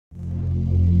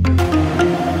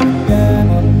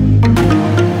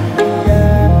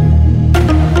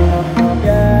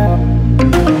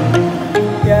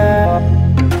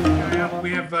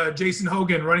Jason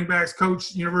Hogan, running backs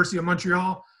coach, University of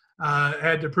Montreal.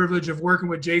 Had the privilege of working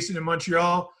with Jason in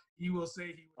Montreal. He will say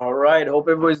he. All right. Hope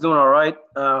everybody's doing all right.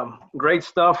 Great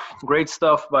stuff. Great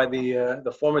stuff by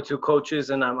the former two coaches,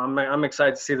 and I'm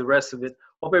excited to see the rest of it.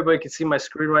 Hope everybody can see my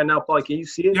screen right now. Paul, can you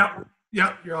see it?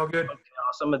 Yep. You're all good. Okay,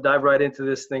 awesome. I'm gonna dive right into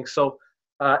this thing. So,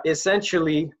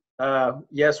 essentially,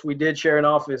 yes, we did share an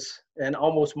office, and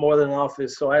almost more than an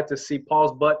office. So I had to see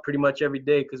Paul's butt pretty much every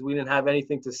day because we didn't have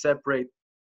anything to separate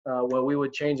when we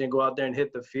would change and go out there and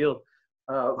hit the field.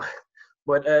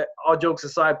 But all jokes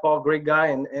aside, Paul, great guy,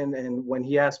 and when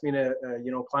he asked me to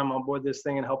climb on board this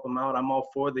thing and help him out, I'm all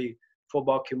for the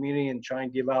football community and try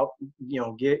and give out,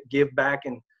 give back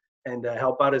and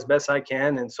help out as best I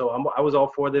can. And so I was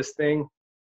all for this thing.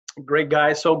 Great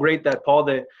guy, so great that Paul,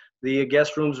 the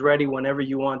guest room's ready whenever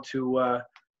you want to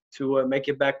make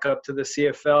it back up to the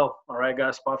CFL. All right, got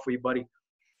a spot for you, buddy.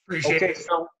 Appreciate it.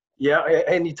 So yeah,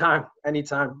 anytime.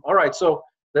 All right, so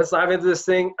let's dive into this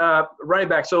thing. Running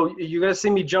back. So you're gonna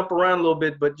see me jump around a little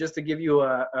bit, but just to give you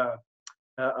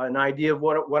an idea of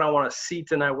what I want to see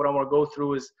tonight, what I want to go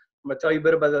through is I'm gonna tell you a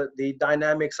bit about the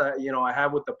dynamics I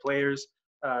have with the players.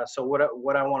 So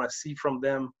what I want to see from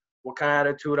them, what kind of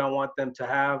attitude I want them to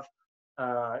have.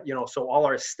 So all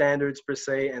our standards per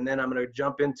se, and then I'm gonna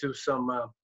jump into some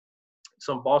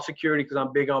ball security because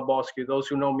I'm big on ball security. Those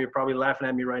who know me are probably laughing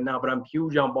at me right now, but I'm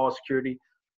huge on ball security.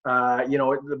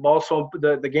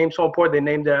 The game's so important. They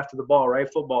named it after the ball, right?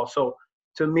 Football. So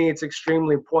to me, it's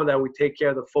extremely important that we take care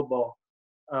of the football.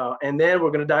 And then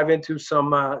we're going to dive into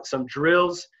some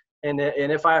drills. And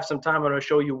if I have some time, I'm going to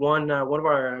show you one of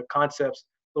our concepts,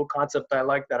 little concept I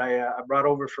like that I brought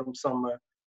over from some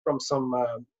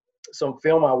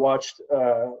film I watched.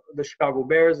 The Chicago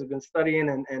Bears have been studying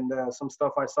and some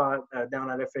stuff I saw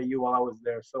down at FAU while I was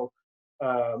there. So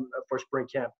for spring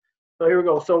camp. So here we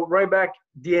go. So right back,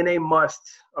 DNA must.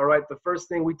 All right. The first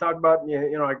thing we talked about,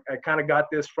 I kind of got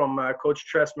this from Coach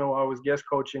Tressman while I was guest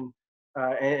coaching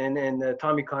and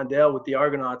Tommy Condell with the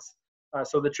Argonauts.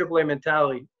 So the AAA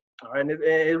mentality. All right. And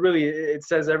it really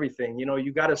says everything.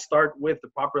 You got to start with the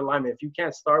proper alignment. If you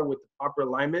can't start with the proper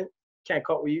alignment, can't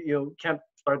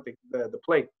start the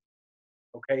play.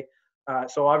 Okay.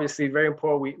 So obviously very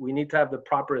important. We need to have the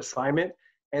proper assignment.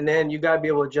 And then you got to be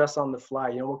able to adjust on the fly.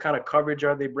 What kind of coverage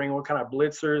are they bringing? What kind of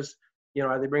blitzers?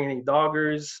 Are they bringing any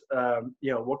doggers?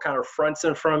 What kind of fronts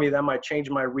in front of me? That might change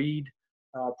my read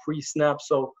pre-snap.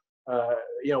 So,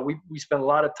 we spend a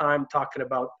lot of time talking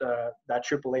about that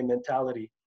AAA mentality.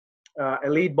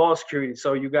 Elite ball security.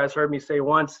 So you guys heard me say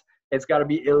once, it's got to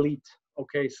be elite.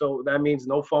 Okay, so that means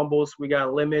no fumbles. We got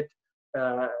to limit,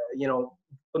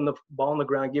 putting the ball on the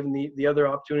ground, giving the other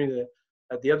opportunity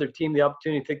the other team the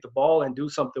opportunity to take the ball and do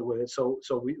something with it. So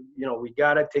we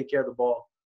got to take care of the ball.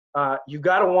 You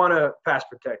got to want to pass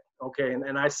protect, okay?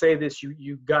 And I say this,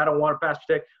 you got to want to pass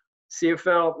protect.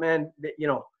 CFL, man,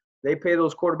 they pay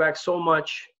those quarterbacks so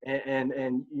much,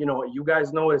 and you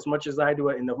guys know it as much as I do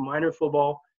it in the minor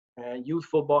football and youth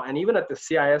football, and even at the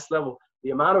CIS level,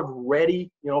 the amount of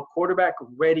ready,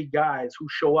 quarterback-ready guys who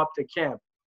show up to camp,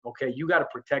 okay, you got to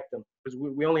protect them because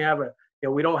we only have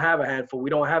we don't have a handful.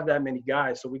 We don't have that many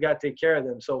guys, so we got to take care of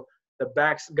them. So the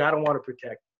backs got to want to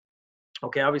protect.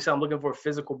 Okay, obviously I'm looking for a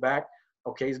physical back.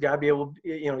 Okay, he's got to be able,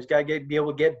 he's got to be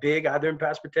able to get big either in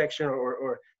pass protection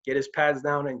or get his pads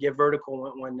down and get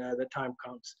vertical when the time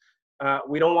comes.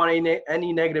 We don't want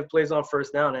any negative plays on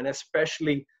first down, and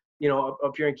especially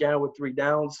up here in Canada with 3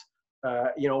 downs.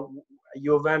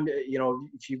 U of M,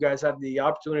 if you guys have the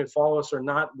opportunity to follow us or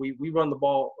not, we run the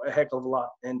ball a heck of a lot,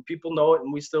 and people know it,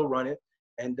 and we still run it,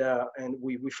 and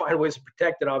we find ways to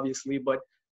protect it, obviously. But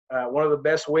one of the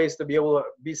best ways to be able to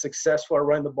be successful at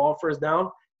running the ball first down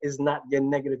is not getting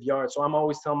negative yards. So I'm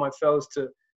always telling my fellas to,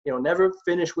 never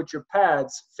finish with your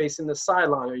pads facing the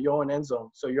sideline or your own end zone.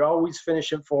 So you're always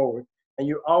finishing forward, and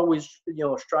you're always,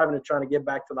 striving to trying to get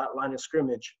back to that line of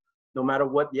scrimmage, no matter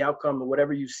what the outcome or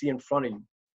whatever you see in front of you.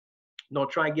 Don't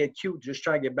try and get cute. Just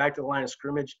try and get back to the line of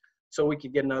scrimmage so we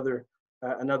could get another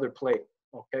play,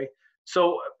 okay?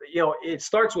 So, it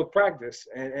starts with practice.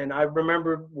 And I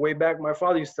remember way back, my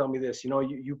father used to tell me this,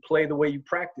 you play the way you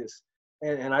practice.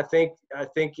 And I think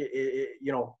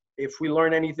if we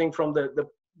learn anything from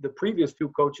the previous 2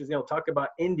 coaches, talk about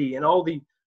Indy and all the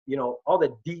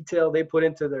detail they put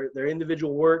into their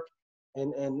individual work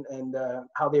and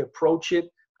how they approach it.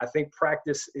 I think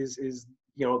practice is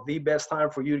the best time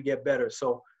for you to get better.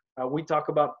 So we talk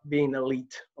about being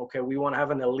elite. Okay, we want to have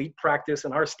an elite practice,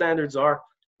 and our standards are,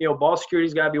 ball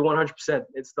security's got to be 100%.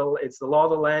 It's the law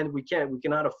of the land. We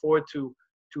cannot afford to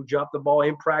drop the ball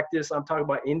in practice. I'm talking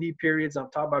about indie periods. I'm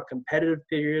talking about competitive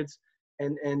periods,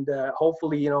 and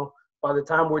hopefully by the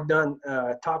time we're done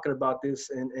talking about this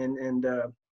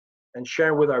and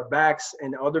sharing with our backs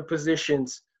and other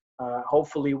positions,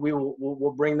 hopefully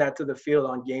we'll bring that to the field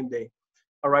on game day.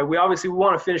 All right, we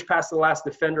want to finish past the last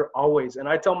defender always. And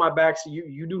I tell my backs,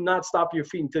 you do not stop your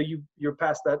feet until you're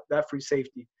past that free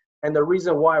safety. And the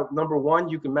reason why, number one,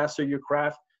 you can master your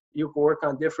craft. You can work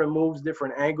on different moves,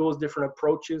 different angles, different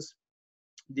approaches.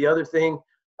 The other thing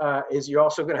is you're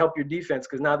also going to help your defense,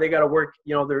 because now they got to work,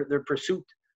 their pursuit.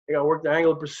 They got to work their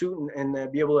angle of pursuit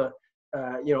and be able to,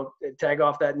 tag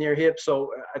off that near hip.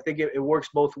 So I think it works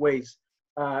both ways.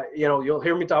 You'll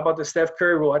hear me talk about the Steph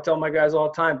Curry rule. I tell my guys all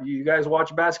the time, you guys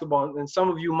watch basketball, and some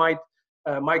of you might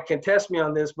contest me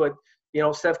on this, but,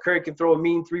 Steph Curry can throw a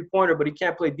mean three-pointer, but he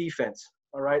can't play defense,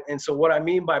 all right? And so what I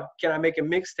mean by can I make a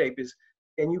mixtape is,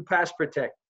 can you pass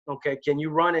protect, okay? Can you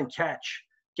run and catch?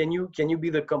 Can you be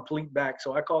the complete back?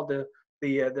 So I call it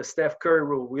the Steph Curry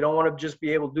rule. We don't want to just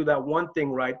be able to do that one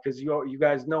thing right, because you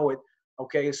guys know it,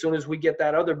 okay? As soon as we get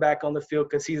that other back on the field,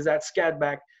 because he's that scat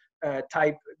back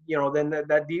type, then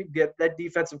that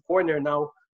defensive coordinator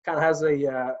now kind of has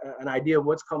an idea of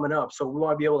what's coming up. So we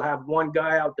want to be able to have one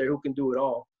guy out there who can do it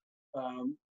all.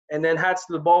 And then hats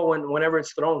to the ball whenever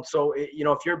it's thrown. So, if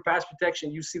you're in pass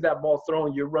protection, you see that ball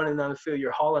thrown, you're running down the field,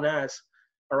 you're hauling ass.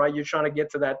 All right, you're trying to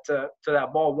get to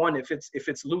that ball. One, if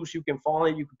it's loose, you can fall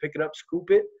in, you can pick it up,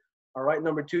 scoop it. All right,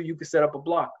 number two, you can set up a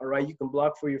block. All right, you can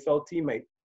block for your fellow teammate.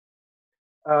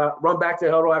 Run back to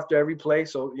the huddle after every play.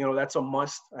 So, that's a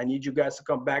must. I need you guys to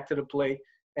come back to the play,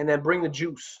 and then bring the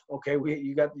juice. Okay,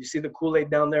 you see the Kool-Aid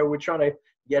down there. We're trying to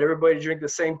get everybody to drink the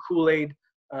same Kool-Aid,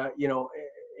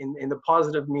 in the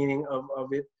positive meaning of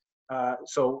it.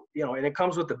 And it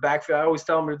comes with the backfield. I always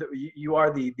tell them that you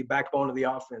are the backbone of the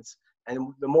offense.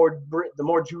 And the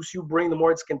more juice you bring, the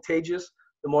more it's contagious,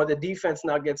 the more the defense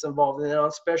now gets involved. And then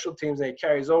on special teams, it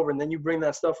carries over. And then you bring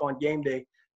that stuff on game day,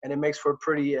 and it makes for a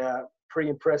pretty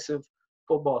impressive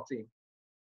football team.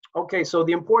 Okay, so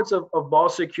the importance of ball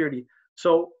security.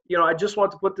 So, I just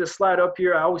want to put this slide up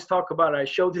here. I always talk about it. I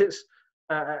showed this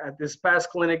at this past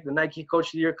clinic, the Nike Coach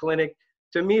of the Year clinic.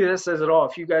 To me, this says it all.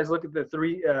 If you guys look at the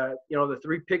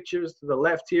three pictures to the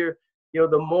left here,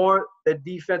 the more the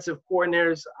defensive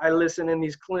coordinators I listen in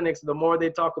these clinics, the more they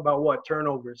talk about what?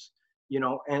 Turnovers,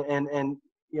 and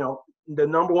the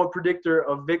number one predictor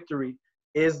of victory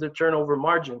is the turnover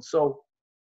margin. So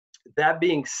that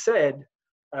being said,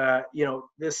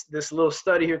 this little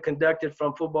study here conducted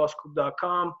from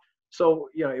footballscoop.com. So,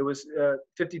 it was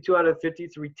 52 out of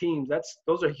 53 teams.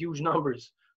 Those are huge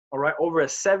numbers. All right, over a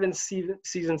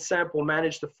 7-season sample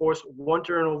managed to force one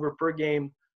turnover per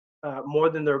game more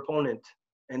than their opponent,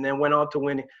 and then went on to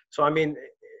win. So, at the end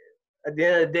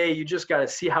of the day, you just got to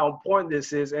see how important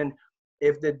this is. And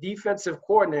if the defensive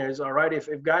coordinators, all right, if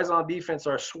guys on defense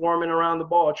are swarming around the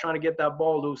ball, trying to get that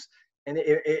ball loose, and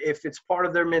if it's part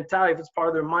of their mentality, if it's part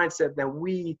of their mindset, then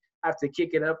we have to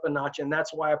kick it up a notch. And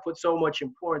that's why I put so much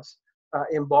importance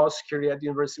in ball security at the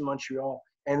University of Montreal.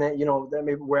 And then, that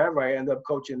maybe wherever I end up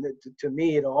coaching, to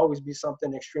me, it'll always be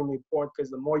something extremely important, because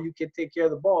the more you can take care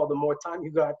of the ball, the more time you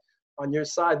got on your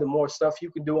side, the more stuff you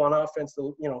can do on offense,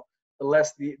 the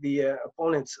less the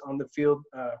opponents on the field,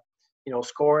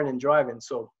 scoring and driving.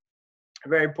 So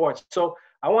very important. So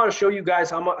I want to show you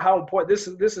guys how important this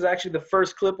is actually the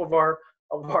first clip of our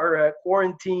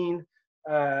quarantine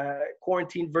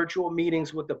virtual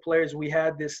meetings with the players we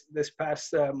had this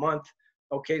past month.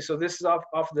 Okay, so this is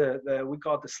off the we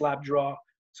call it the slap draw.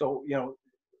 So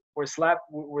we're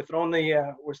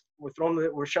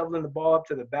shoveling the ball up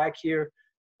to the back here.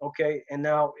 Okay, and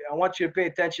now I want you to pay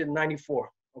attention to 94.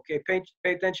 Okay, pay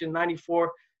attention to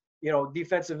 94.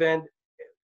 Defensive end,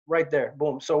 right there.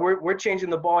 Boom. So we're changing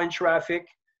the ball in traffic.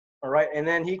 All right, and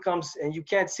then he comes, and you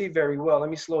can't see very well. Let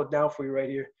me slow it down for you right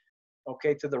here.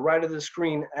 Okay, to the right of the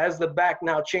screen, as the back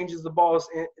now changes the ball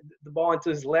into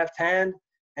his left hand.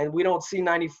 And we don't see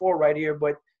 94 right here,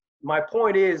 but my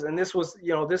point is, and this was,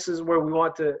 this is where we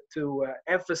want to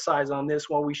emphasize on this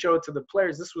when we show it to the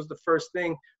players. This was the first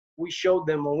thing we showed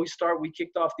them when we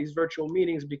kicked off these virtual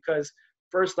meetings, because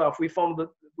first off, we fumbled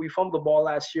the ball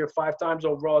last year 5 times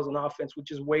overall as an offense,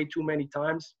 which is way too many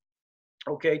times.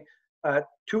 Okay,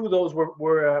 2 of those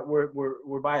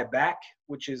were by a back,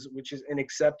 which is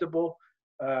unacceptable.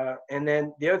 And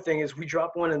then the other thing is we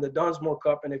dropped one in the Dunsmore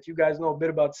Cup. And if you guys know a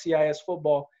bit about CIS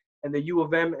football and the U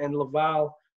of M and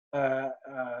Laval, when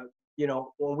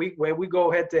we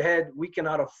go head to head, we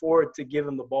cannot afford to give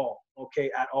them the ball, okay,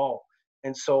 at all.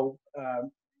 And so,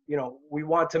 we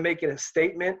want to make it a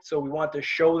statement. So we want to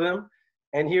show them.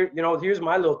 And here's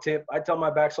my little tip. I tell my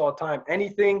backs all the time,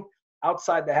 anything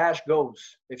outside the hash goes.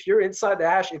 If you're inside the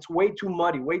hash, it's way too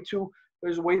muddy, way too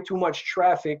there's way too much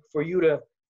traffic for you to,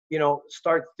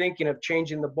 start thinking of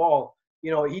changing the ball.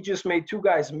 He just made two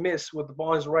guys miss with the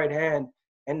ball in his right hand.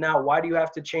 And now why do you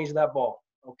have to change that ball?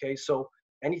 Okay, so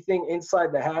anything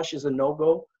inside the hash is a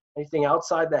no-go. Anything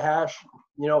outside the hash,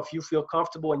 if you feel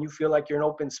comfortable and you feel like you're in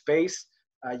open space,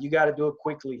 you got to do it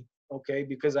quickly, okay?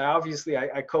 Because I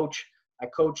coach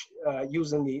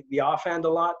using the offhand a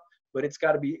lot, but it's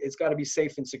got to be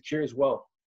safe and secure as well.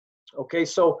 Okay,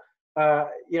 so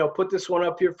put this one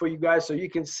up here for you guys so you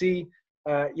can see,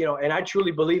 and I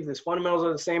truly believe this. Fundamentals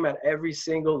are the same at every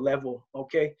single level,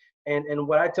 okay? And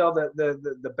what I tell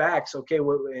the backs, okay,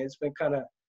 it's been kind of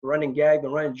running gag, the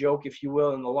running joke, if you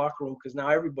will, in the locker room, because now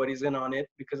everybody's in on it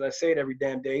because I say it every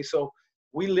damn day. So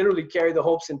we literally carry the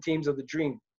hopes and teams of the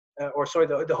dream,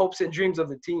 the hopes and dreams of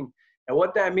the team. And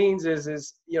what that means is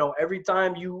every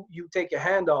time you take a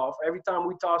handoff, every time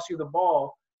we toss you the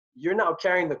ball, you're now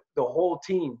carrying the whole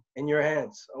team in your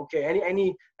hands. Okay,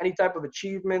 any type of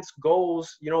achievements,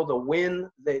 goals, the win,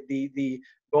 the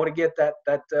going to get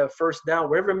that first down,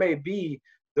 wherever it may be,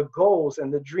 the goals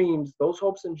and the dreams, those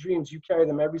hopes and dreams, you carry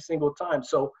them every single time.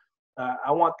 So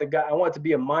I want it to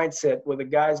be a mindset where the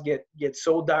guys get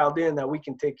so dialed in that we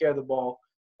can take care of the ball,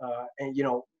 and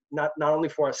not only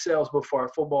for ourselves but for our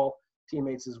football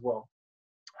teammates as well.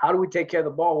 How do we take care of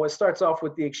the ball? Well, it starts off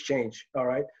with the exchange. All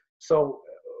right. So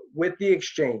with the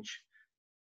exchange,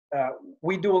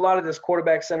 we do a lot of this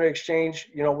quarterback center exchange.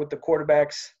 With the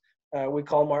quarterbacks, we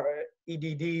call them our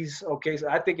EDDs. Okay, so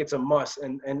I think it's a must.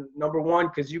 And number one,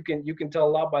 because you can tell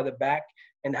a lot by the back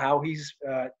and how he's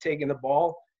taking the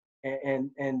ball,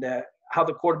 and how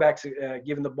the quarterback's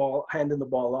handing the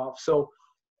ball off. So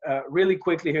really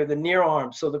quickly here, the near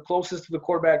arm. So the closest to the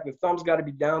quarterback, the thumb's got to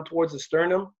be down towards the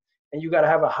sternum, and you got to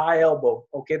have a high elbow.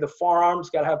 Okay, the forearms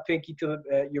got to have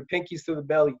your pinkies to the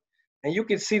belly, and you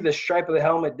can see the stripe of the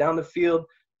helmet down the field.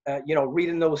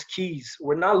 Reading those keys.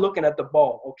 We're not looking at the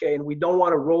ball, okay? And we don't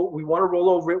want to roll. We want to roll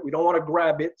over it. We don't want to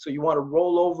grab it. So you want to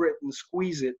roll over it and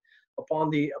squeeze it upon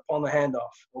the handoff,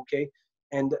 okay?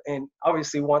 And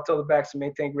obviously, we want to tell the backs to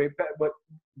maintain great pass. But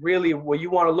really, what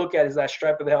you want to look at is that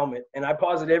stripe of the helmet. And I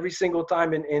pause it every single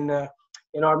time in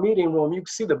our meeting room. You can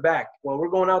see the back when we're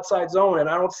going outside zone, and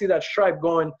I don't see that stripe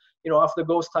going, off the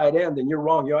ghost tight end. Then you're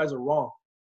wrong. Your eyes are wrong.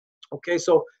 Okay,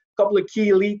 so a couple of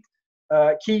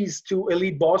keys to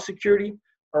elite ball security.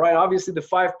 All right, obviously the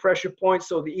 5 pressure points.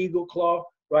 So the eagle claw,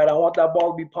 right? I want that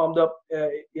ball to be palmed up,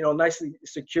 nicely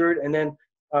secured, and then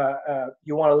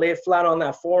you want to lay it flat on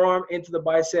that forearm into the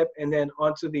bicep, and then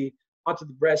onto the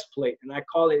breastplate. And I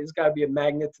call it's got to be a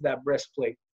magnet to that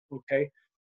breastplate. Okay,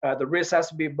 the wrist has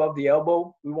to be above the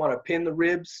elbow. We want to pin the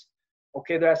ribs.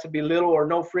 Okay, there has to be little or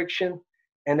no friction,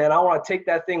 and then I want to take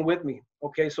that thing with me.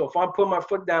 Okay, so if I'm putting my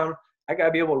foot down, I got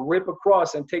to be able to rip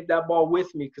across and take that ball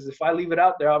with me, because if I leave it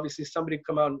out there, obviously somebody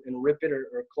come out and rip it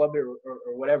or club it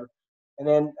or whatever. And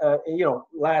then,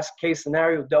 last case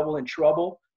scenario, double in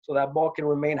trouble. So that ball can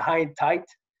remain high and tight,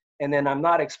 and then I'm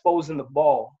not exposing the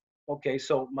ball. Okay,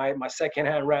 so my second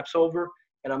hand wraps over,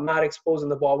 and I'm not exposing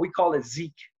the ball. We call it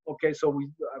Zeke. Okay, so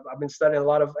I've been studying a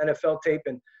lot of NFL tape,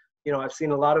 and I've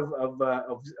seen a lot of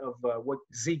what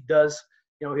Zeke does.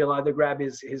 He'll either grab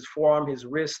his forearm, his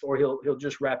wrist, or he'll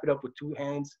just wrap it up with 2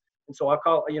 hands. And so I'll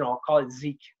call it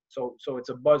Zeke. So it's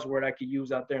a buzzword I could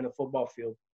use out there in the football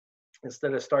field.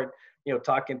 Instead of start,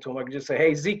 talking to him, I could just say,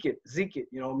 hey, Zeke it.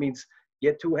 It means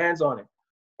get 2 hands on it.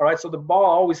 All right, so the ball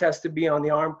always has to be on the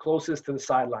arm closest to the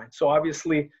sideline. So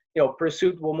obviously,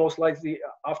 pursuit will most likely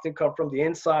often come from the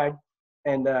inside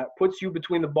and puts you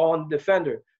between the ball and the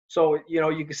defender. So,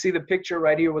 you can see the picture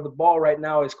right here where the ball right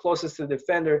now is closest to the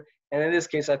defender. And in this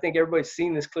case, I think everybody's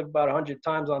seen this clip about 100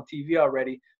 times on TV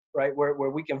already, right, where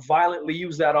we can violently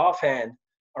use that offhand,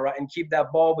 all right, and keep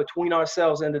that ball between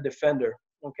ourselves and the defender,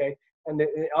 okay? And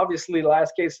obviously,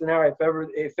 last case scenario,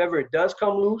 if ever it does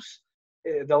come loose,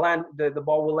 the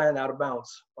ball will land out of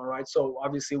bounds, all right? So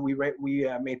obviously, we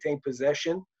maintain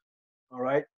possession, all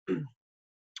right?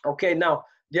 Okay, now,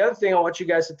 the other thing I want you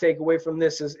guys to take away from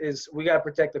this is we got to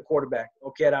protect the quarterback,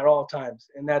 okay, at all times.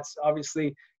 And that's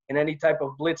obviously in any type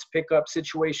of blitz pickup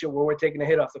situation where we're taking a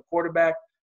hit off the quarterback,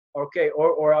 okay,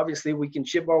 or obviously we can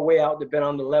chip our way out depending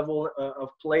on the level of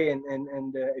play, and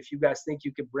if you guys think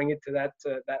you could bring it to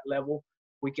that level,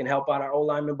 we can help out our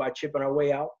O-lineman by chipping our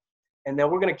way out. And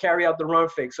then we're going to carry out the run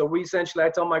fake. So I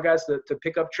tell my guys to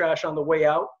pick up trash on the way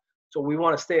out. So we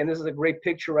want to stay, and this is a great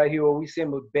picture right here where we see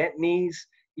him with bent knees,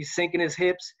 he's sinking his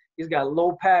hips, he's got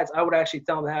low pads. I would actually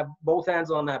tell him to have both hands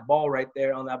on that ball right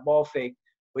there, on that ball fake.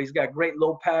 But he's got great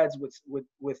low pads with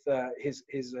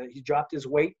he dropped his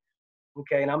weight,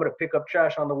 okay. And I'm gonna pick up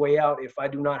trash on the way out if I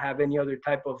do not have any other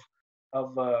type of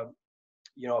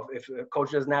you know, if a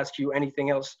coach doesn't ask you anything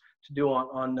else to do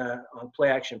on play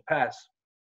action pass.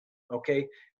 Okay.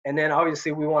 And then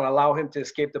obviously we want to allow him to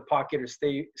escape the pocket or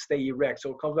stay erect.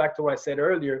 So it comes back to what I said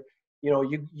earlier. You know,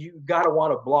 you got to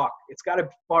want to block. It's got to be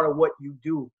part of what you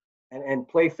do. And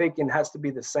play faking has to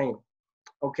be the same.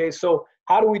 Okay, so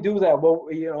how do we do that? Well,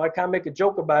 you know, I kind of make a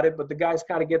joke about it, but the guys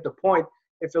kind of get the point.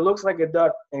 If it looks like a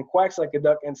duck and quacks like a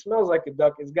duck and smells like a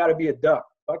duck, it's got to be a duck.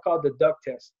 I call it the duck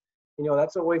test. You know,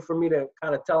 that's a way for me to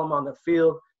kind of tell them on the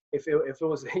field if it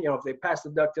was, you know, if they passed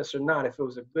the duck test or not. If it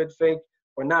was a good fake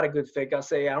or not a good fake, I'll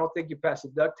say, I don't think you passed the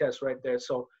duck test right there.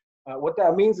 So what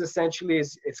that means essentially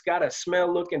is it's got to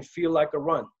smell, look, and feel like a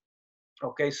run.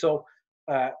 Okay, so,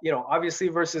 you know, obviously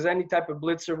versus any type of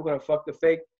blitzer, we're going to fuck the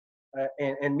fake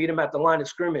and meet them at the line of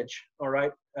scrimmage, all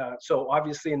right? So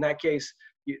obviously in that case,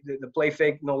 the play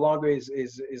fake no longer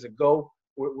is a go.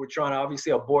 We're trying to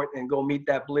obviously abort and go meet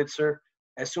that blitzer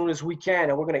as soon as we can,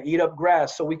 and we're going to eat up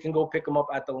grass so we can go pick them up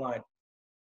at the line.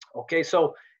 Okay,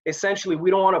 so essentially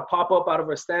we don't want to pop up out of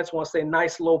our stance. We want to stay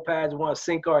nice low pads. We want to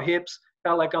sink our hips,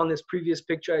 kind of like on this previous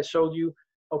picture I showed you.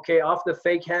 Okay, off the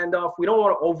fake handoff. We don't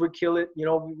want to overkill it. You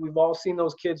know, we've all seen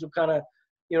those kids who kind of,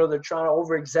 you know, they're trying to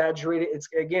over-exaggerate it.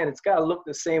 It's got to look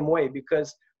the same way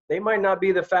because they might not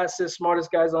be the fastest,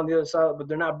 smartest guys on the other side, but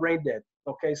they're not brain dead.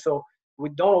 Okay, so we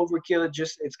don't overkill it.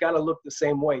 Just it's got to look the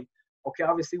same way. Okay,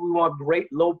 obviously we want great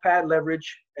low pad leverage.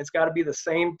 It's got to be the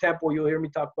same tempo. You'll hear me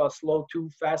talk about slow to,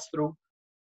 fast through.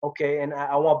 Okay, and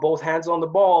I want both hands on the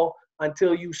ball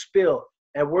until you spill.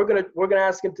 And we're gonna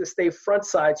ask him to stay front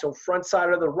side, so front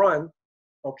side of the run.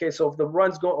 Okay, so if the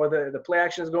run's going or the play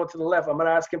action is going to the left, I'm gonna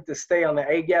ask him to stay on the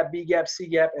A gap, B gap, C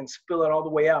gap, and spill it all the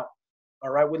way out.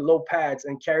 All right, with low pads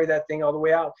and carry that thing all the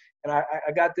way out. And I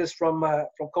got this from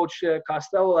Coach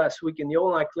Costello last week in the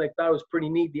O-line clinic. Thought it was pretty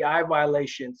neat, the eye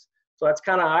violations. So that's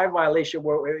kind of eye violation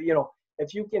where, you know,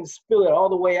 if you can spill it all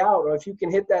the way out, or if you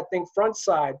can hit that thing front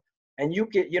side. And you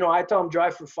can, you know, I tell them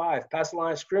drive for 5, pass the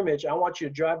line of scrimmage. I want you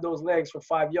to drive those legs for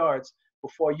 5 yards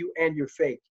before you end your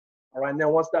fake. All right, and then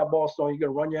once that ball's thrown, you're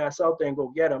going to run your ass out there and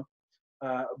go get them.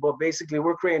 But basically,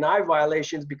 we're creating eye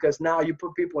violations because now you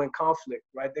put people in conflict,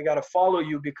 right? They got to follow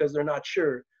you because they're not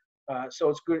sure. So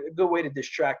it's a good way to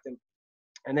distract them.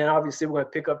 And then obviously, we're going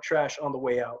to pick up trash on the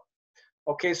way out.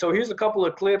 Okay, so here's a couple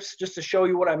of clips just to show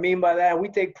you what I mean by that. We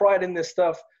take pride in this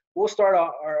stuff. We'll start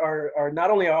our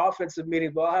not only our offensive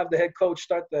meeting, but I'll have the head coach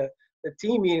start the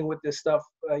team meeting with this stuff,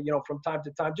 you know, from time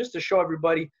to time, just to show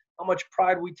everybody how much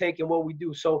pride we take in what we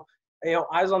do. So, you know,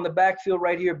 eyes on the backfield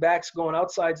right here, backs going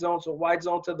outside zone, so wide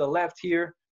zone to the left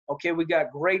here. Okay, we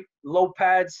got great low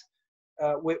pads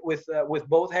with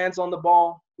both hands on the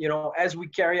ball. You know, as we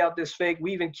carry out this fake,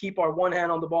 we even keep our one hand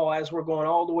on the ball as we're going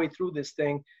all the way through this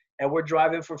thing, and we're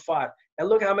driving for 5. And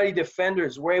look how many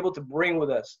defenders we're able to bring with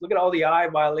us. Look at all the eye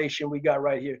violation we got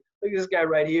right here. Look at this guy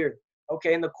right here.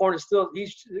 Okay, and the corner's still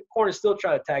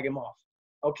trying to tag him off.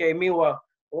 Okay, meanwhile,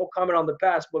 I won't comment on the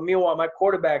pass, but meanwhile, my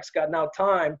quarterback's got now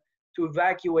time to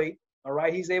evacuate. All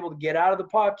right, he's able to get out of the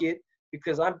pocket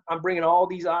because I'm bringing all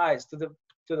these eyes to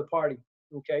the party.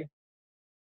 Okay,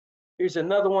 here's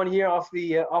another one here off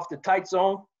the tight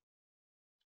zone.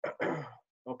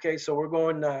 Okay, so we're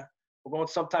going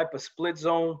some type of split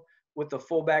zone with the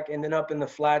fullback ending up in the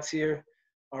flats here.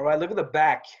 All right, look at the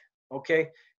back, okay?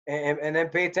 And then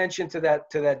pay attention to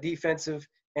that defensive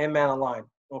end man line.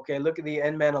 Okay, look at the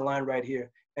end man line right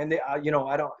here. And you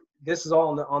know, this is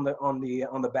all on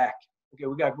the back. Okay,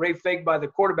 we got great fake by the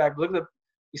quarterback. Look at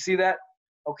you see that?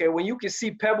 Okay, when you can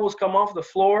see pebbles come off the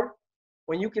floor,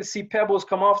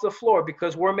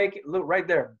 because we're making, look right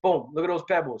there, boom, look at those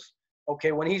pebbles.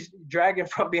 Okay, when he's dragging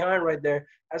from behind right there,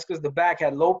 that's because the back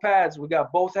had low pads. We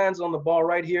got both hands on the ball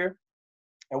right here,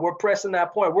 and we're pressing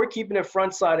that point. We're keeping it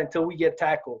front side until we get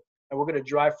tackled, and we're going to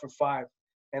drive for 5.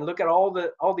 And look at all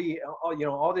this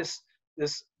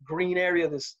green area,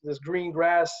 this green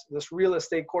grass, this real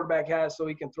estate quarterback has, so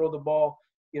he can throw the ball,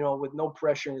 you know, with no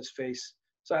pressure in his face.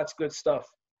 So that's good stuff.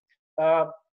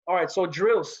 All right, so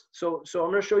drills. So I'm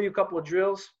going to show you a couple of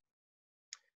drills.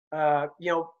 You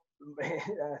know,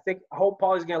 I hope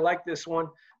Paulie's going to like this one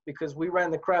because we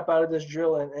ran the crap out of this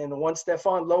drill. And one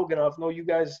Stefan Logan, I don't know you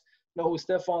guys know who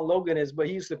Stefan Logan is, but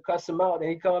he used to cuss him out. And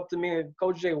he'd come up to me and,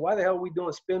 Coach Jay, why the hell are we doing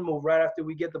a spin move right after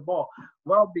we get the ball?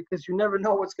 Well, because you never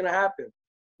know what's going to happen.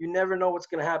 You never know what's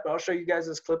going to happen. I'll show you guys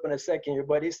this clip in a second here.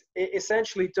 But it's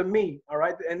essentially, to me, all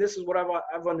right, and this is what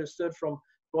I've understood from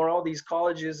going to all these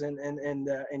colleges and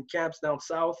camps down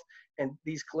south and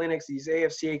these clinics, these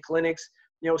AFCA clinics,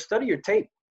 you know, study your tape.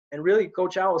 And really,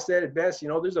 Coach Howell said it best. You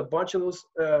know, there's a bunch of those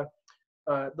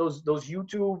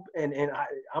YouTube and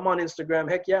I'm on Instagram.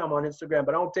 Heck yeah, I'm on Instagram.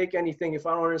 But I don't take anything if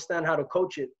I don't understand how to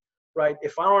coach it. right?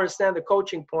 If I don't understand the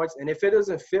coaching points, and if it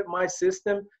doesn't fit my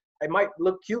system, it might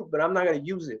look cute, but I'm not going to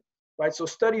use it, right? So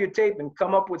study your tape and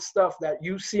come up with stuff that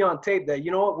you see on tape that,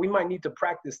 you know what, we might need to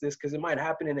practice this because it might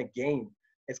happen in a game.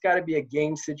 It's got to be a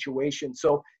game situation.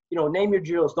 So, you know, name your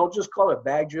drills. Don't just call it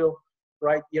bag drill,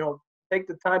 right? You know, take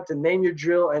the time to name your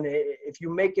drill. And if you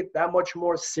make it that much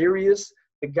more serious,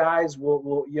 the guys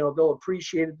will you know, they'll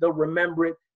appreciate it. They'll remember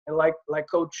it. And like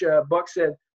Coach Buck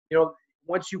said, you know,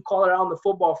 once you call it out on the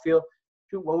football field,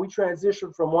 when we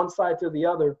transition from one side to the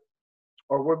other,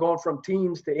 or we're going from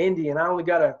teams to Indy, and I only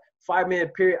got a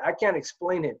 5-minute period, I can't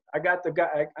explain it. I got the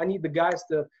guy. I need the guys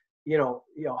to, you know,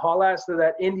 haul ass to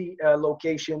that Indy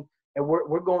location, and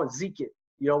we're going Zeke it.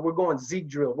 You know, we're going Zeke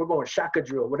drill, we're going Shaka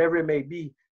drill, whatever it may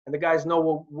be. And the guys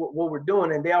know what we're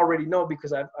doing, and they already know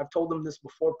because I've told them this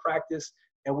before practice,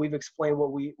 and we've explained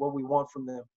what we want from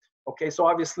them. Okay, so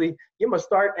obviously give them a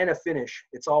start and a finish.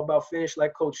 It's all about finish,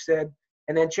 like Coach said,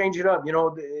 and then change it up. You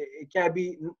know, it can't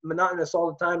be monotonous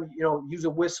all the time. You know, use a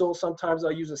whistle. Sometimes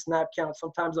I'll use a snap count.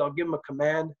 Sometimes I'll give them a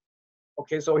command.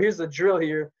 Okay, so here's the drill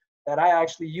here that I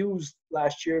actually used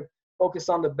last year. Focus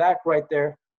on the back right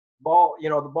there. Ball, you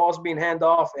know, the ball's being handed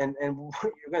off, and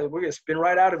we're gonna spin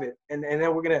right out of it, and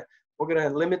then we're gonna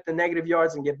limit the negative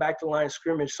yards and get back to the line of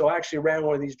scrimmage. So I actually ran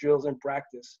one of these drills in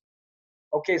practice.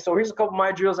 Okay, so here's a couple of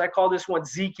my drills. I call this one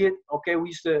Zeke it. Okay, we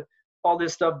used to call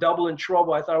this stuff double in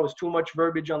trouble. I thought it was too much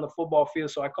verbiage on the football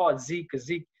field, so I call it Zeke, because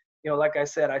Zeke, you know, like I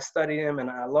said, I studied him and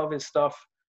I love his stuff.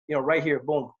 You know, right here,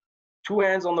 boom, 2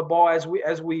 hands on the ball as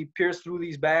we pierce through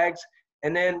these bags.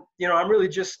 And then, you know,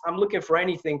 I'm looking for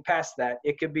anything past that.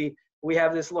 It could be, we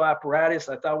have this little apparatus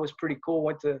I thought was pretty cool.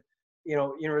 Went to, you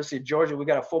know, University of Georgia. We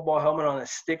got a football helmet on a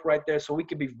stick right there, so we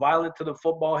could be violent to the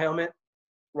football helmet,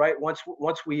 right? Once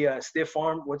we stiff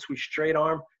arm, once we straight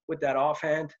arm with that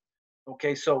offhand.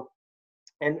 Okay, so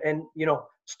and you know,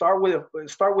 start with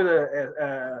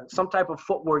some type of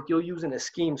footwork you'll use in a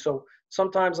scheme. So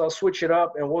sometimes I'll switch it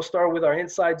up and we'll start with our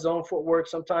inside zone footwork.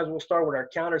 Sometimes we'll start with our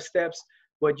counter steps.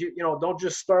 But you know, don't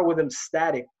just start with them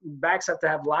static. Backs have to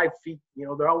have live feet. You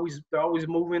know, they're always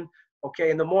moving.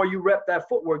 Okay, and the more you rep that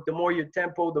footwork, the more your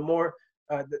tempo, the more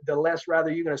the less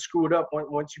rather you're gonna screw it up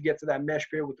once you get to that mesh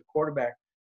period with the quarterback.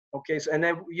 Okay, so and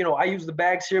then, you know, I use the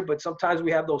bags here, but sometimes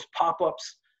we have those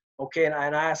pop-ups. Okay, and I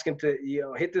ask him to, you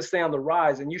know, hit this thing on the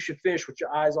rise, and you should finish with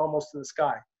your eyes almost to the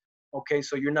sky. Okay,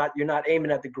 so you're not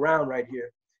aiming at the ground right here.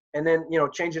 And then, you know,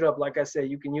 change it up. Like I said,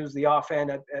 you can use the offhand.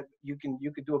 You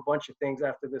could do a bunch of things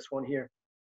after this one here.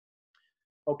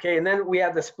 Okay, and then we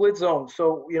have the split zone.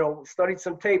 So, you know, studied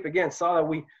some tape again. Saw that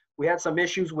we had some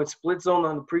issues with split zone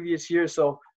on the previous year.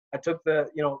 So I took the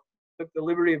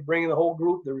liberty of bringing the whole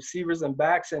group, the receivers and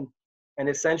backs, and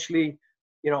essentially,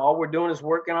 you know, all we're doing is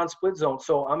working on split zone.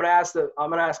 So I'm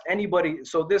gonna ask anybody.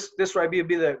 So this right here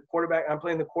be the quarterback. I'm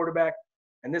playing the quarterback,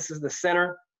 and this is the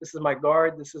center. This is my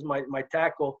guard. This is my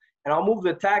tackle, and I'll move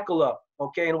the tackle up.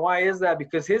 Okay, and why is that?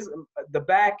 Because the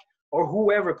back or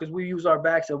whoever, because we use our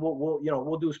backs, and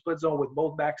we'll do split zone with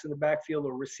both backs in the backfield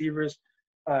or receivers.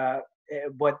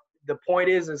 But the point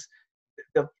is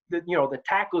the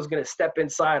tackle is going to step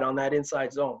inside on that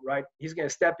inside zone, right? He's going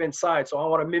to step inside. So I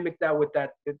want to mimic that with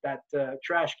that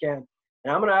trash can,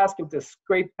 and I'm going to ask him to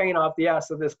scrape paint off the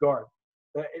ass of this guard.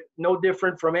 No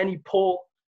different from any pull.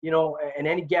 You know, and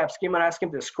any gap scheme, I ask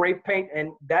him to scrape paint,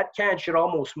 and that can should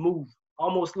almost move,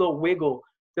 almost a little wiggle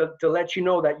to let you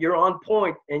know that you're on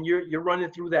point and you're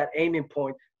running through that aiming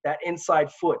point, that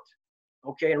inside foot.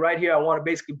 Okay, and right here I want to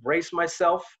basically brace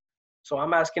myself. So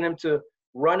I'm asking him to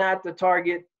run at the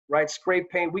target, right? Scrape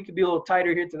paint. We could be a little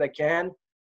tighter here to the can,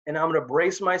 and I'm gonna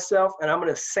brace myself, and I'm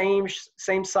gonna same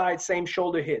side, same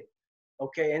shoulder hit.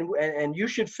 Okay, and you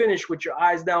should finish with your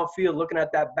eyes downfield, looking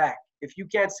at that back. If you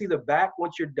can't see the back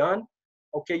once you're done,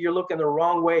 okay, you're looking the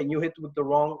wrong way, and you hit with the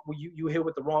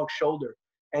wrong shoulder.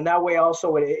 And that way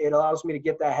also it allows me to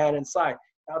get that hand inside.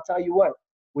 I'll tell you what,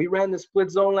 we ran the split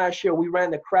zone last year. We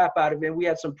ran the crap out of it. We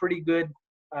had some pretty good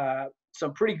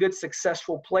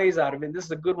successful plays out of it. This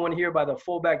is a good one here by the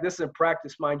fullback. This is in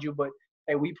practice, mind you, but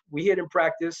hey, we hit in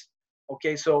practice.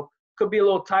 Okay, so could be a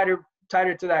little tighter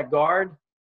to that guard.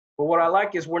 But what I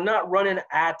like is we're not running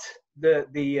at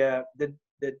the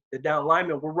down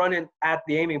lineman. We're running at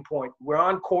the aiming point. We're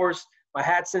on course. My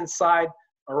hat's inside.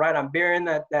 All right, I'm bearing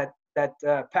that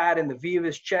pad in the V of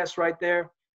his chest right there,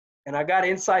 and I got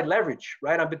inside leverage.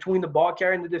 Right, I'm between the ball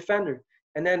carrier and the defender.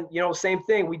 And then, you know, same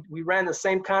thing. We ran the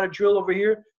same kind of drill over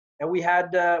here, and we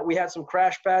had some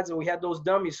crash pads, and we had those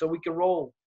dummies so we can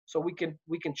roll, so we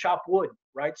can chop wood,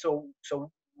 right? So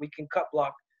we can cut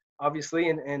block, obviously,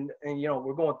 and you know,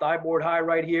 we're going thigh board high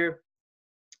right here.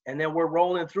 And then we're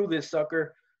rolling through this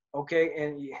sucker, okay?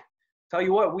 And tell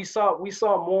you what, we saw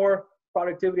more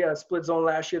productivity out of split zone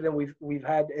last year than we've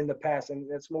had in the past,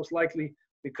 and that's most likely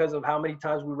because of how many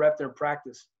times we repped in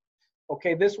practice.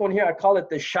 Okay, this one here, I call it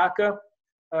the shaka.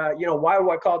 Why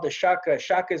do I call it the shaka?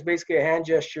 Shaka is basically a hand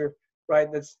gesture, right,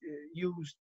 that's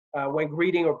used when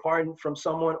greeting or parting from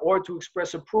someone or to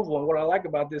express approval. And what I like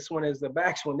about this one is the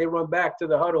backs, when they run back to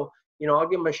the huddle, I'll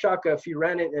give him a shaka if he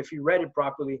ran it, if he read it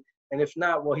properly. And if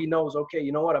not, well, he knows, okay,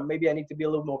 you know what, maybe I need to be a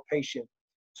little more patient.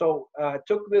 So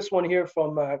took this one here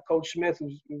from Coach Smith,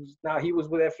 who's now, he was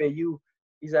with FAU.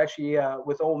 He's actually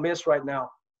with Ole Miss right now.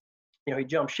 He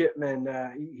jumped ship, man.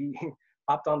 He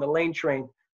hopped on the lane train.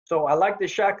 So I like the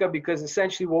shaka because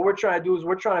essentially what we're trying to do is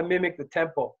we're trying to mimic the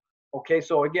tempo. Okay,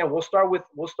 so again, we'll start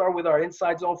with our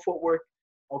inside zone footwork.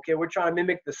 Okay, we're trying to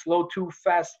mimic the slow to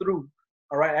fast through.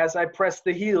 All right, as I press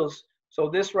the heels. So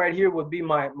this right here would be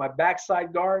my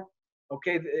backside guard.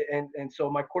 Okay, and so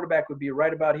my quarterback would be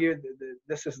right about here.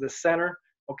 This is the center.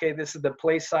 Okay, this is the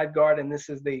play side guard, and this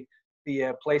is the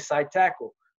play side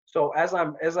tackle. So as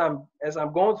I'm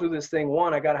going through this thing,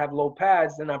 one, I gotta have low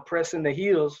pads. Then I'm pressing the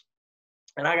heels,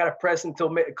 and I gotta press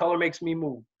until color makes me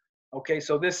move. Okay,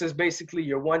 so this is basically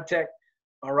your one tech,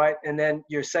 all right, and then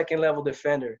your second level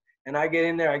defender. And I get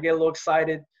in there, I get a little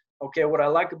excited. Okay, what I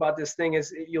like about this thing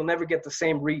is you'll never get the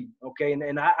same read. Okay,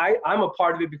 and I'm a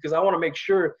part of it because I want to make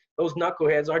sure those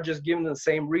knuckleheads aren't just giving the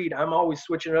same read. I'm always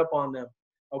switching it up on them.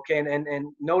 Okay,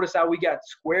 and notice how we got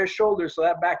square shoulders, so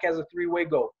that back has a three-way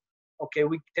go. Okay,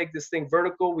 we take this thing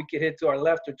vertical, we can hit to our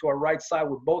left or to our right side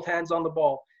with both hands on the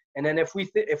ball. And then if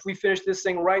we finish this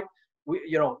thing right,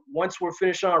 once we're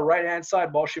finished on our right-hand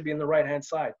side, ball should be in the right-hand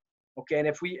side. Okay, and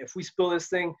if we spill this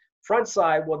thing front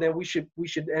side, well, then we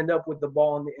should end up with the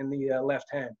ball in the left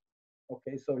hand.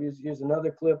 Okay, so here's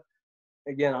another clip,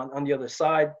 again on the other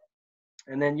side.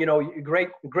 And then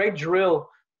great drill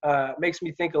makes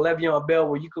me think of Le'Veon Bell,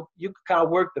 where you could kind of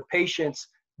work the patience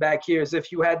back here as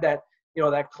if you had that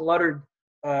that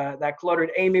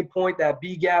cluttered aiming point, that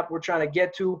B gap we're trying to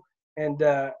get to, and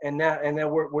then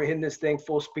we're hitting this thing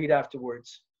full speed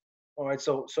afterwards. All right,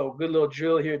 so good little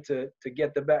drill here to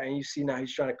get the back, and you see now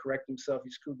he's trying to correct himself.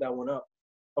 He screwed that one up.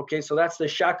 Okay, so that's the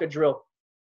shaka drill.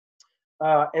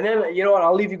 And then you know what?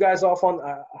 I'll leave you guys off on.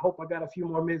 I hope I got a few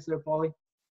more minutes there, Paulie.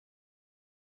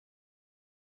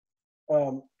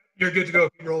 You're good to go.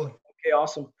 Keep rolling. Okay,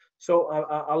 awesome. So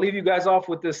I'll leave you guys off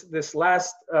with this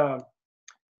last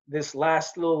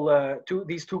little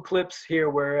these two clips here,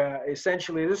 where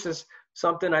essentially this is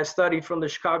something I studied from the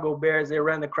Chicago Bears. They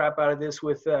ran the crap out of this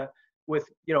with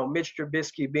Mitch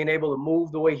Trubisky being able to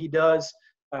move the way he does.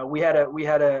 We had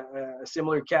a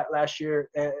similar cat last year,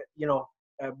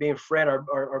 being Fred,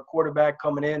 our quarterback,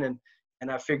 coming in,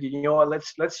 and I figured, you know what,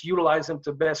 let's utilize him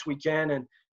to best we can,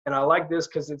 and I like this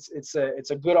because it's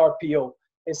a good RPO.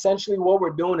 Essentially, what we're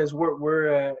doing is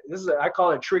I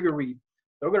call it trigger read.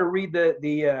 We're going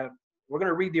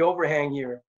to read the overhang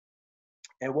here,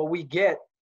 and what we get.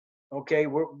 Okay,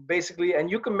 we're basically, and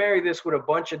you can marry this with a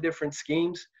bunch of different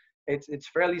schemes. It's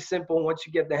fairly simple. Once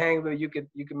you get the hang of it, you can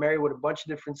marry with a bunch of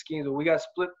different schemes. But we got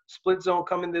split zone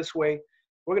coming this way.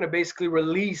 We're gonna basically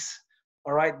release.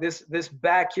 All right, this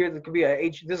back here, that could be a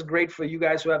H. This is great for you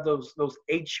guys who have those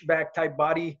H back type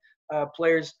body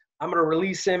players. I'm gonna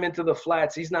release him into the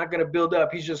flats. He's not gonna build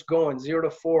up. He's just going 0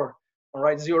 to 4. All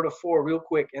right, 0 to 4 real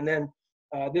quick. And then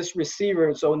this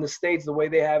receiver. So in the States, the way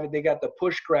they have it, they got the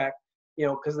push crack.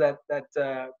 Because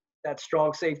that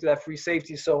strong safety, that free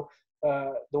safety. So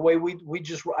the way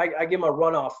I give him a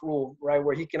runoff rule, right,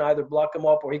 where he can either block him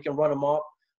up or he can run him up,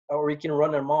 or he can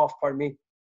run him off. Pardon me.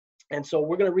 And so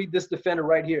we're gonna read this defender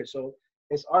right here. So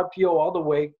it's RPO all the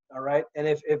way, all right. And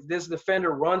if this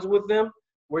defender runs with them,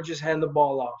 we're just handing the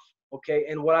ball off, okay.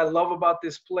 And what I love about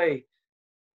this play,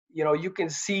 you can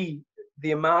see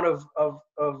the amount of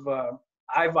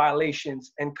eye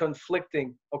violations and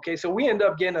conflicting. Okay, so we end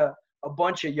up getting a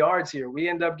bunch of yards here. We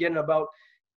end up getting about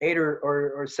 8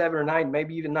 or 7 or 9,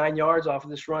 maybe even 9 yards off of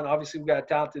this run. Obviously, we've got a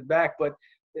talented back, but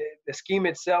the scheme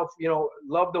itself,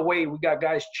 love the way we got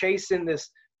guys chasing this.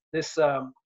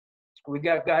 We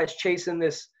got guys chasing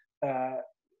this,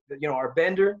 our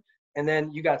bender, and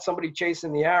then you got somebody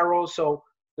chasing the arrow. So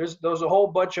there's a whole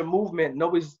bunch of movement.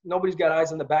 Nobody's got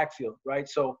eyes in the backfield, right?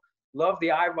 So love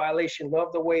the eye violation.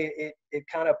 Love the way it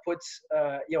kind of puts,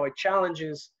 it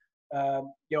challenges.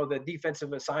 The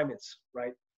defensive assignments,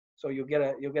 right? So you'll get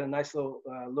a nice little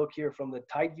look here from the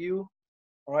tight view.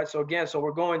 All right. So again,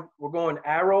 we're going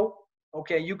arrow.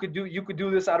 Okay. You could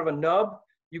do this out of a nub.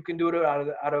 You can do it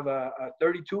out of a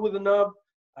 32 with a nub.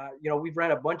 We've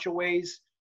ran a bunch of ways,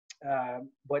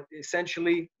 but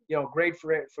essentially, great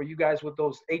for you guys with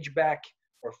those H back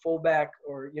or fullback,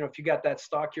 or, if you got that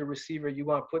stockier receiver, you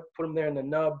want to put him there in the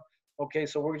nub. Okay,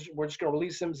 so we're just going to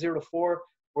release him 0 to 4.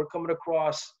 We're coming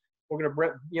across. We're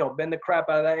going to bend the crap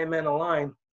out of that man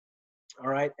line. All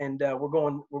right, and we're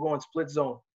going split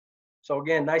zone. So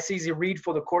again, nice easy read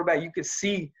for the quarterback. You could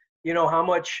see, how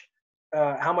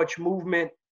much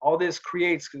movement all this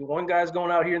creates, because one guy's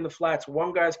going out here in the flats,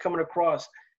 one guy's coming across,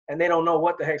 and they don't know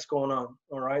what the heck's going on.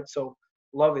 All right, so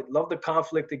love it. Love the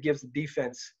conflict it gives the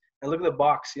defense. And look at the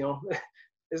box.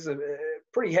 This is a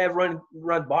pretty heavy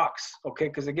run box. Okay,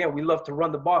 because again, we love to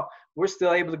run the ball. We're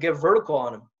still able to get vertical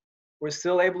on them. We're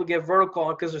still able to get vertical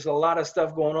on because there's a lot of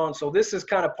stuff going on. So this is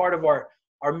kind of part of our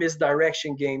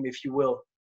misdirection game, if you will.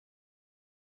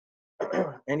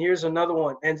 And here's another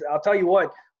one. And I'll tell you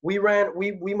what, we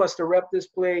must have repped this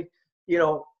play,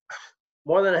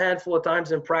 more than a handful of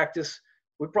times in practice.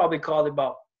 We probably called it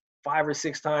about 5 or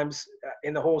 6 times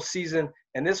in the whole season.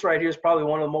 And this right here is probably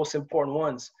one of the most important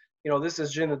ones. This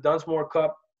is in the Dunsmore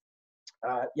Cup,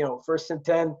 1st and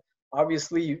 10.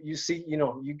 Obviously, you see,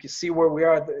 you can see where we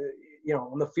are,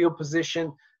 on the field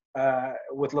position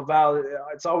with Laval.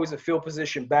 It's always a field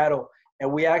position battle.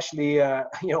 And we actually,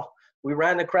 we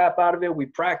ran the crap out of it. We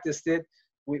practiced it.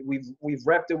 We've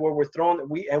repped it where we're throwing.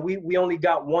 We only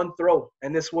got one throw,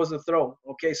 and this was a throw.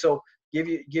 Okay, so give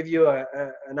you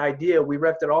an idea. We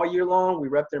repped it all year long. We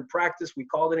repped it in practice. We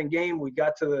called it in game. We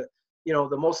got to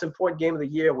the most important game of the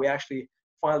year. We actually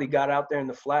finally got out there in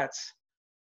the flats,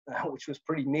 which was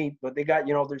pretty neat. But they got,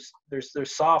 they're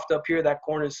soft up here. That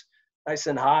corner's nice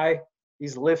and high.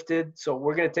 He's lifted, so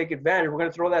we're gonna take advantage. We're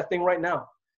gonna throw that thing right now.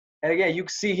 And again, you can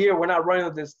see here, we're not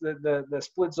running the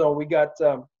split zone. We got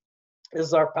this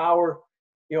is our power,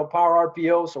 power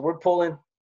RPO. So we're pulling,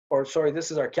 or sorry, this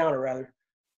is our counter rather.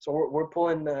 So we're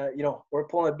pulling, we're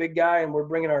pulling a big guy, and we're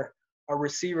bringing our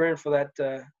receiver in for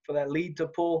that lead to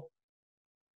pull,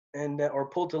 and or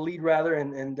pull to lead rather,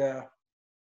 and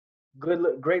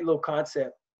great little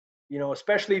concept,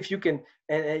 especially if you can,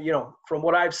 and from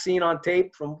what I've seen on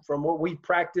tape, from what we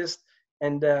practiced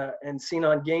and seen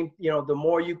on game, the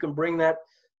more you can bring that,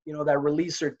 that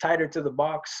releaser tighter to the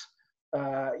box,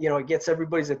 it gets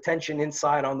everybody's attention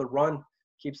inside on the run,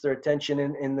 keeps their attention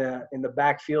in the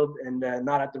backfield, and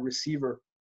not at the receiver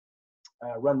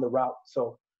run the route.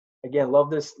 So again, love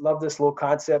this little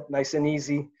concept, nice and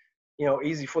easy,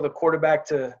 easy for the quarterback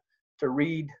to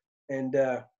read, and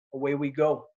away we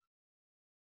go.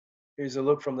 Here's a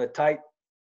look from the tight.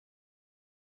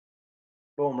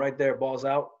 Boom, right there, ball's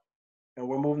out, and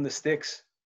we're moving the sticks.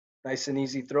 Nice and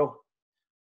easy throw.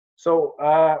 So,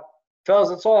 fellas,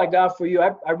 that's all I got for you.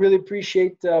 I really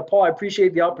appreciate, Paul, I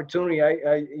appreciate the opportunity.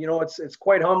 It's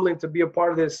quite humbling to be a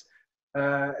part of this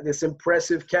this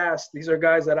impressive cast. These are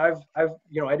guys that I've I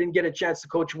didn't get a chance to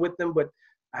coach with them, but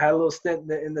I had a little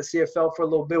stint in the CFL for a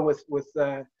little bit with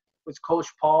Coach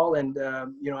Paul, and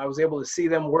I was able to see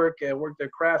them work their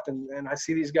craft, and I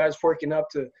see these guys working up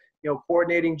to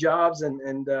coordinating jobs,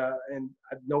 and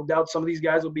I've no doubt some of these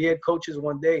guys will be head coaches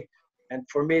one day. And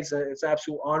for me, it's an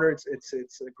absolute honor.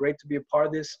 It's great to be a part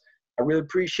of this. I really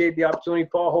appreciate the opportunity,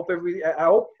 Paul. I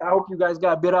hope you guys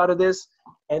got a bit out of this.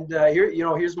 And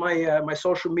here's my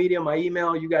social media, my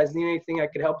email. You guys need anything I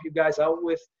could help you guys out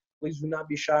with, please do not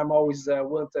be shy. I'm always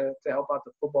willing to help out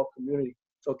the football community.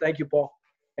 So thank you, Paul.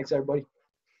 Thanks, everybody.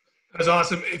 That's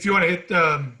awesome. If you want to hit,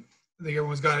 I think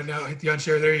everyone's got it now. Hit the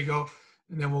unshare. There you go.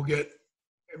 And then we'll get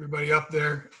everybody up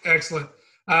there. Excellent.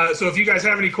 So if you guys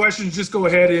have any questions, just go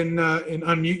ahead and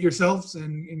unmute yourselves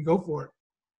and go for it.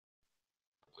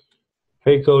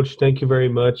 Hey, Coach. Thank you very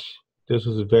much. This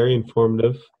was very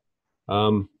informative.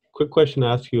 Quick question to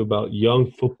ask you about young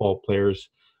football players.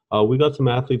 We got some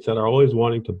athletes that are always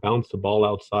wanting to bounce the ball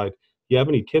outside. Do you have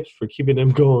any tips for keeping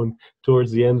them going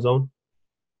towards the end zone?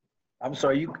 I'm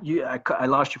sorry, I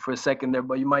lost you for a second there,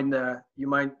 but you mind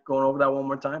going over that one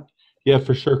more time? Yeah,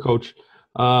 for sure, Coach.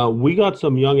 We got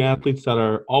some young athletes that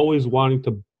are always wanting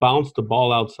to bounce the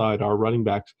ball outside, our running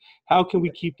backs. How can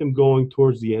we keep them going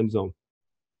towards the end zone?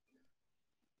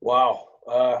 Wow.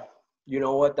 You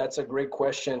know what? That's a great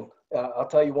question. I'll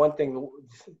tell you one thing.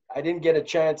 I didn't get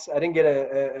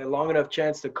a long enough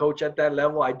chance to coach at that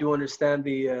level. I do understand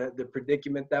the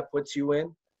predicament that puts you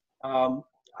in.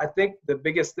 I think the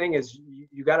biggest thing is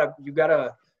you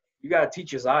gotta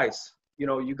teach his eyes.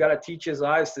 You gotta teach his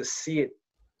eyes to see it.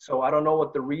 So I don't know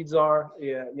what the reads are.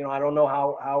 Yeah, I don't know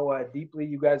how deeply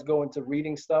you guys go into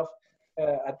reading stuff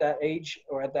at that age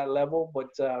or at that level, but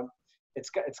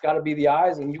it's got to be the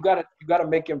eyes, and you got to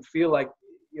make him feel like,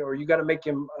 or you got to make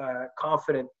him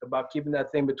confident about keeping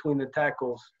that thing between the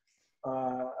tackles.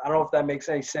 I don't know if that makes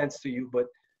any sense to you, but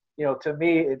you know, to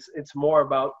me, it's more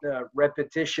about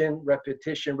repetition,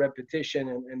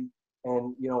 and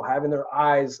you know, having their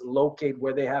eyes locate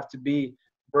where they have to be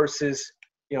versus,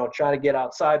 you know, trying to get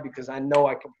outside because I know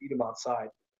I can beat them outside.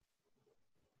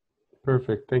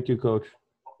 Perfect. Thank you, Coach.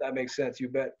 Hope that makes sense. You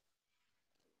bet.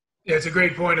 Yeah, it's a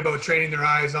great point about training their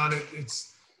eyes on it.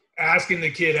 It's asking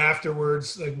the kid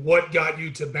afterwards, like, what got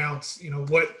you to bounce? You know,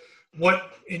 what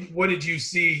did you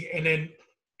see? And then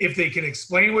if they can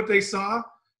explain what they saw,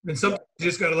 then sometimes you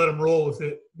just got to let them roll with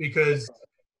it, because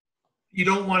you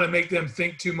don't want to make them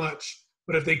think too much.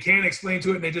 But if they can't explain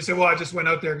to it and they just say, well, I just went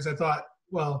out there because I thought,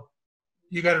 well,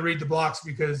 you got to read the blocks,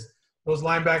 because those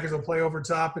linebackers will play over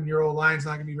top and your old line's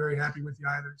not going to be very happy with you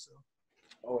either. So.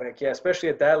 Oh, heck yeah, especially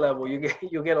at that level.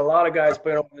 You'll get a lot of guys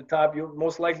playing over the top. You'll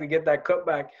most likely get that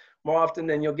cutback more often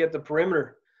than you'll get the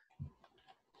perimeter.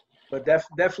 But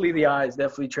definitely the eyes,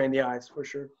 definitely train the eyes for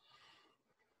sure.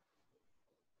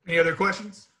 Any other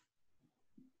questions?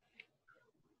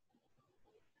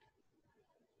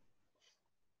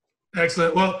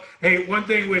 Excellent. Well, hey, one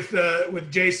thing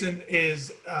with Jason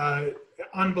is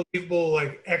unbelievable,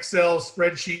 like Excel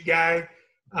spreadsheet guy.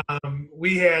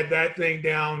 We had that thing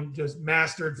down, just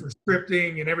mastered for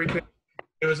scripting and everything.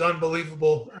 It was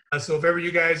unbelievable. So if ever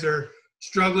you guys are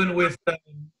struggling with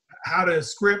how to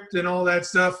script and all that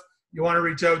stuff, you want to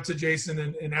reach out to Jason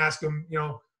and ask him, you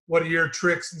know, what are your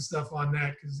tricks and stuff on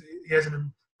that, because he has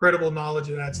an incredible knowledge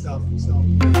of that stuff.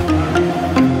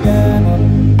 So.